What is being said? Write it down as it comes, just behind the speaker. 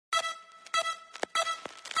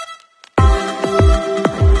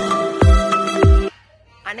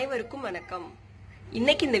அனைவருக்கும் வணக்கம்.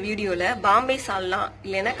 இன்னைக்கு இந்த வீடியோல பாம்பே சால்னா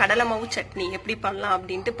இல்லைன்னா கடலை மாவு சட்னி எப்படி பண்ணலாம்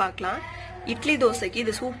அப்படின்ட்டு பார்க்கலாம். இட்லி தோசைக்கு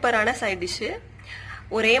இது சூப்பரான சைட் டிஷ்.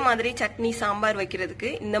 ஒரே மாதிரி சட்னி சாம்பார்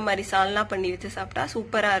வைக்கிறதுக்கு இந்த மாதிரி சால்னா பண்ணி வச்சு சாப்பிட்டா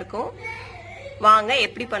சூப்பரா இருக்கும். வாங்க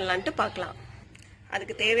எப்படி பண்ணலான்ட்டு பார்க்கலாம்.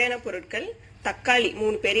 அதுக்கு தேவையான பொருட்கள்: தக்காளி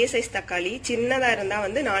 3 பெரிய சைஸ் தக்காளி, சின்னதா இருந்தா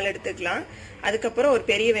 4 எடுத்துக்கலாம். அதுக்கப்புறம் ஒரு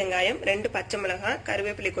பெரிய வெங்காயம், 2 பச்சை மிளகாய்,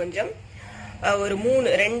 கருவேப்பிலை கொஞ்சம், ஒரு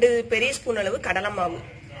 2 பெரிய ஸ்பூன் அளவு கடலை மாவு.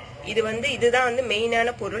 இதுதான் மெயினான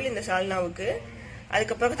பொருள் இந்த சால்னாவுக்கு.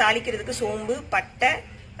 அதுக்கப்புறம் தாளிக்கிறதுக்கு சோம்பு, பட்டை,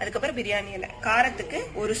 அதுக்கப்புறம் பிரியாணி இலை. காரத்துக்கு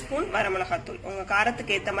 1 ஸ்பூன் வரமிளகாத்தூள். உங்க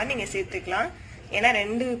காரத்துக்கு ஏத்த மாதிரி நீங்க சேர்த்துக்கலாம். ஏன்னா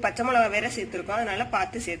 2 பச்சை மிளகாய் வேற சேர்த்துருக்கோம், அதனால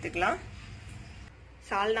பார்த்து சேர்த்துக்கலாம்.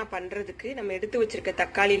 சால்னா பண்றதுக்கு நம்ம எடுத்து வச்சிருக்க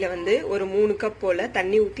தக்காளியில ஒரு 3 கப் போல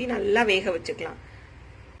தண்ணி ஊத்தி நல்லா வேக வச்சுக்கலாம்.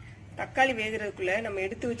 தக்காளி வேகிறதுக்குள்ள நம்ம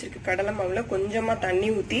எடுத்து வச்சிருக்க கடலை மாவுல கொஞ்சமா தண்ணி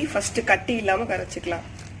ஊத்தி ஃபர்ஸ்ட் கட்டி இல்லாம கரைச்சிக்கலாம்.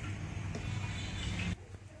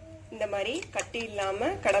 இந்த மாதிரி கட்டி இல்லாம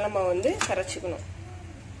கடலை மாவு கரைச்சிக்கணும்.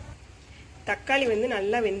 தக்காளி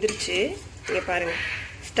நல்லா வெந்துருச்சு. இங்க பாருங்க.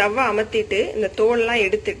 ஸ்டவ்வை அமர்த்திட்டு இந்த தோல்லாம்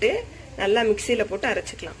எடுத்துட்டு நல்லா மிக்சியில போட்டு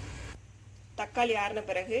அரைச்சிக்கலாம். தக்காளி ஆறின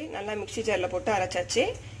பிறகு நல்லா மிக்சி ஜார்ல போட்டு அரைச்சாச்சு.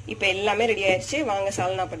 இப்ப எல்லாமே ரெடி ஆயிடுச்சு. வாங்க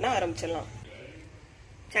சால்னா பண்ண ஆரம்பிச்சிடலாம்.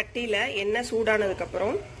 சட்டியில எண்ணெய் சூடானதுக்கு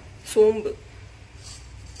அப்புறம் சோம்பு,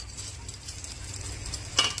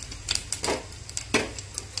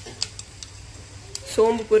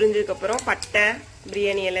 சோம்பு பொரிஞ்சதுக்கு அப்புறம் பட்டை,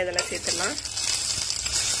 பிரியாணி இலை இதெல்லாம் சேர்த்துடலாம்.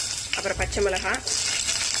 அப்புறம் பச்சை மிளகாய்,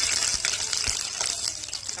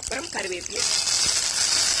 அப்புறம் கருவேப்பிலை,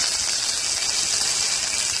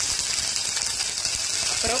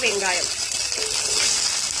 அப்புறம் வெங்காயம்.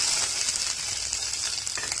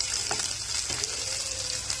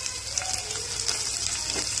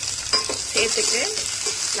 சேர்த்துட்டு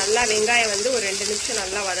நல்லா வெங்காயம் ஒரு 2 நிமிஷம்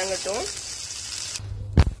நல்லா வதங்கட்டும்.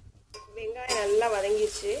 வெங்காயம் நல்லா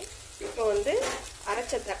வதங்கிடுச்சு. இப்போ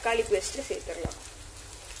அரைச்ச தக்காளி பேஸ்ட் சேர்த்துடலாம்.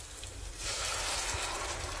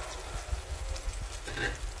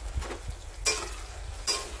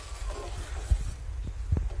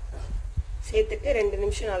 சேர்த்துட்டு 2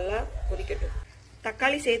 நிமிஷம் நல்லா கொதிக்கட்டும்.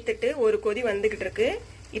 தக்காளி சேர்த்துட்டு ஒரு கொதி வந்துகிட்டு இருக்கு.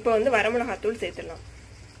 இப்போ வரமிளகாத்தூள் சேர்த்துடலாம்.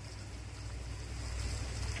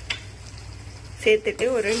 சேர்த்துட்டு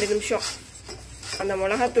ஒரு 2 நிமிஷம் அந்த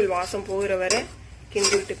மிளகாத்தூள் வாசம் போகிற வரை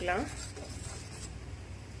கிண்டி விட்டுக்கலாம்.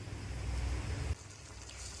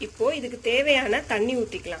 இப்போ இதுக்கு தேவையான தண்ணி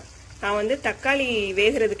ஊத்திக்கலாம். நான் தக்காளி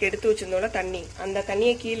வேகிறதுக்கு எடுத்து வச்சிருந்தோட தண்ணி, அந்த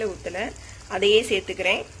தண்ணியை கீழே ஊத்தல, அதையே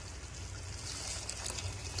சேர்த்துக்கிறேன்.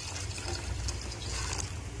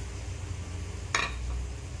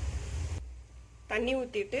 தண்ணி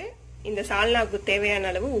ஊத்திட்டு இந்த சால்னாவுக்கு தேவையான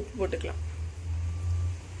அளவு உப்பு போட்டுக்கலாம்.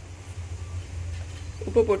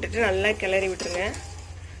 உப்பு போட்டுட்டு நல்லா கிளறி விட்டுருங்க.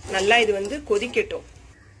 நல்லா இது கொதிக்கட்டும்.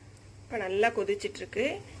 இப்ப நல்லா கொதிச்சிட்டு இருக்கு.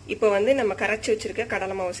 இப்ப நம்ம கரைச்சி வச்சிருக்க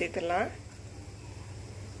கடலை மாவு சேர்த்துடலாம்.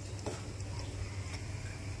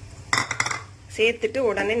 சேர்த்துட்டு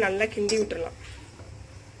உடனே நல்லா கிண்டி விட்டுறலாம்.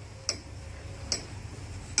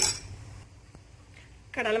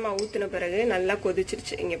 கடலை மாவு ஊத்தின பிறகு நல்லா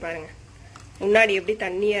கொதிச்சிருச்சு. இங்க பாருங்க, முன்னாடி எப்படி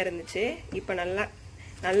தண்ணியா இருந்துச்சு, இப்ப நல்லா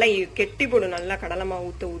நல்லா கெட்டி போடும். நல்லா கடலை மாவு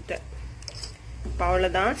ஊத்த ஊத்த இப்போ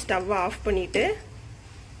அவ்வளோதான். ஸ்டவ்வை ஆஃப் பண்ணிட்டு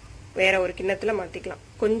வேற ஒரு கிண்ணத்துல மாத்திக்கலாம்.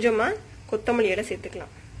 கொஞ்சமா கொத்தமல்லி இலை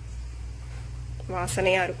சேர்த்துக்கலாம்,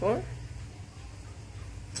 வாசனையா இருக்கும்.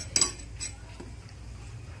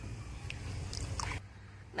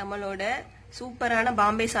 நம்மளோட சூப்பரான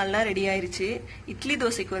பாம்பே சால்னா ரெடி ஆயிருச்சு. இட்லி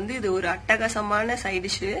தோசைக்கு இது ஒரு அட்டகாசமான சைட்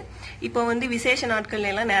டிஷ். இப்போ விசேஷ நாட்கள்ல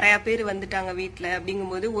எல்லாம் நிறைய பேர் வந்துட்டாங்க வீட்டுல.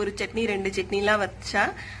 அப்படிங்கும்போது ஒரு சட்னி 2 சட்னி எல்லாம் வச்சா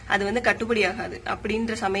அது கட்டுப்படி ஆகாது.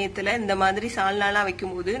 அப்படின்ற சமயத்துல இந்த மாதிரி சால்னாலாம்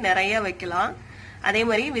வைக்கும்போது நிறைய வைக்கலாம். அதே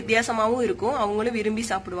மாதிரி வித்தியாசமாவும் இருக்கும், அவங்களும் விரும்பி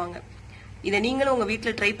சாப்பிடுவாங்க. இதை நீங்களும் உங்க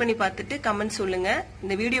வீட்டுல ட்ரை பண்ணி பார்த்துட்டு கமெண்ட் சொல்லுங்க.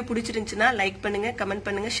 இந்த வீடியோ பிடிச்சிருந்துச்சுன்னா லைக் பண்ணுங்க, கமெண்ட்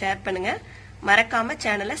பண்ணுங்க, ஷேர் பண்ணுங்க. மறக்காம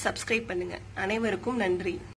சேனலை சப்ஸ்கிரைப் பண்ணுங்க. அனைவருக்கும் நன்றி.